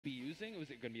using? Was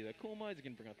it going to be the Kuma? Is it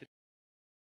going to bring out the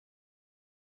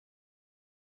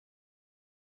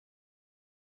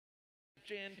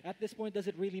Jin? At this point, does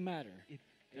it really matter? It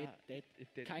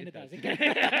kind of does.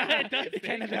 It does. It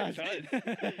kind of does.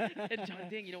 And John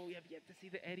Ding, we have yet to see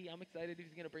the Eddie. I'm excited if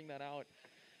he's going to bring that out.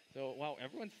 So, wow,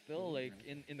 everyone's still, like,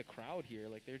 in the crowd here.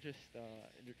 Like, they're just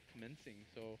they're commencing.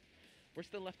 So, we're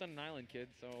still left on an island,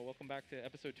 kids. So, welcome back to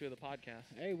episode 2 of the podcast.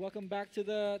 Hey, welcome back to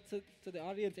the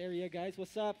audience area, guys.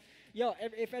 What's up? Yo,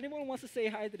 if anyone wants to say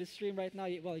hi to the stream right now,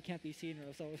 well, you can't be seen,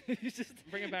 so you just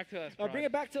Bring it back to us. bring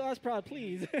it back to us, Prod,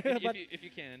 please. If you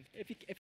can. If